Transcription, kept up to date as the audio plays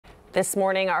This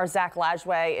morning, our Zach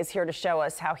Lajway is here to show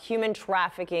us how human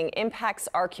trafficking impacts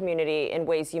our community in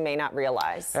ways you may not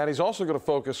realize. And he's also going to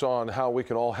focus on how we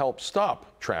can all help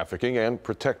stop trafficking and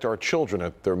protect our children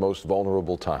at their most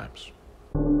vulnerable times.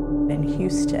 In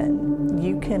Houston,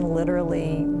 you can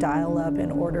literally dial up and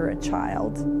order a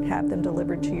child, have them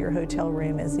delivered to your hotel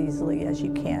room as easily as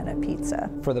you can a pizza.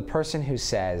 For the person who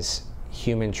says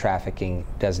human trafficking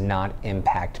does not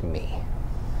impact me,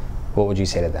 what would you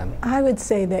say to them? I would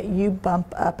say that you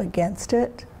bump up against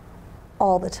it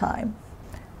all the time.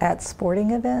 At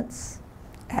sporting events,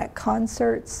 at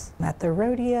concerts, at the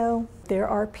rodeo, there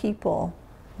are people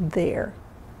there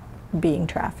being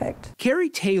trafficked. Kerri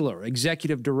Taylor,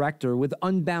 executive director with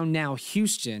Unbound Now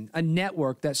Houston, a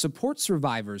network that supports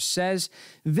survivors, says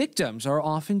victims are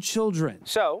often children.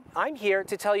 So I'm here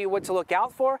to tell you what to look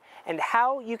out for and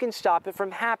how you can stop it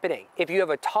from happening. If you have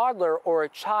a toddler or a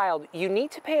child, you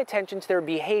need to pay attention to their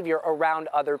behavior around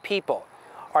other people.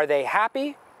 Are they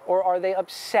happy? Or are they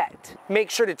upset? Make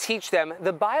sure to teach them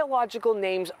the biological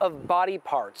names of body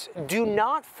parts. Do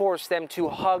not force them to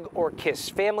hug or kiss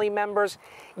family members.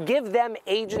 Give them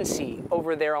agency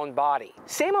over their own body.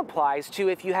 Same applies to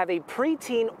if you have a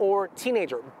preteen or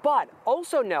teenager, but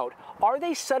also note, are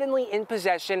they suddenly in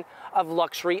possession of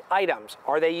luxury items?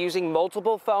 Are they using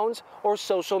multiple phones or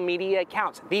social media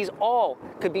accounts? These all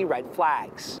could be red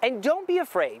flags. And don't be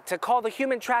afraid to call the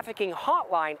human trafficking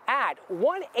hotline at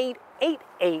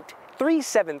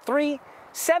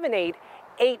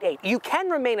 1-888-373-7888. You can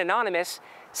remain anonymous.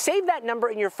 Save that number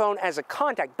in your phone as a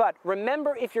contact, but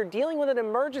remember, if you're dealing with an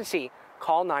emergency,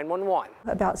 call 911.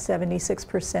 About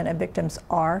 76% of victims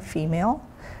are female,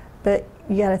 but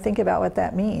you got to think about what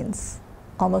that means.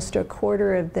 Almost a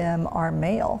quarter of them are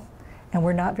male, and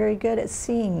we're not very good at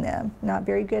seeing them, not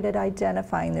very good at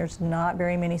identifying. There's not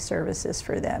very many services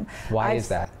for them. Why is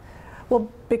that? Well,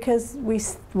 because we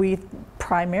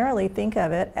primarily think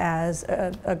of it as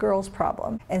a girl's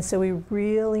problem. And so we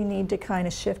really need to kind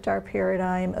of shift our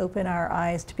paradigm, open our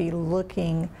eyes to be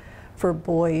looking for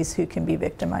boys who can be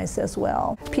victimized as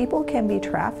well. People can be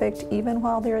trafficked even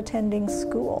while they're attending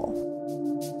school.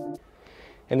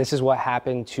 And this is what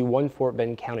happened to one Fort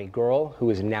Bend County girl who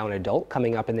is now an adult.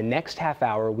 Coming up in the next half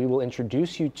hour, we will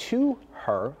introduce you to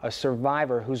her, a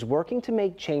survivor who's working to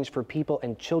make change for people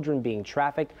and children being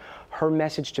trafficked. Her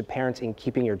message to parents in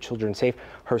keeping your children safe.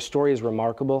 Her story is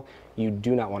remarkable. You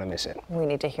do not want to miss it. We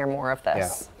need to hear more of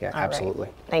this. Yeah, All absolutely.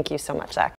 right. Thank you so much, Zach.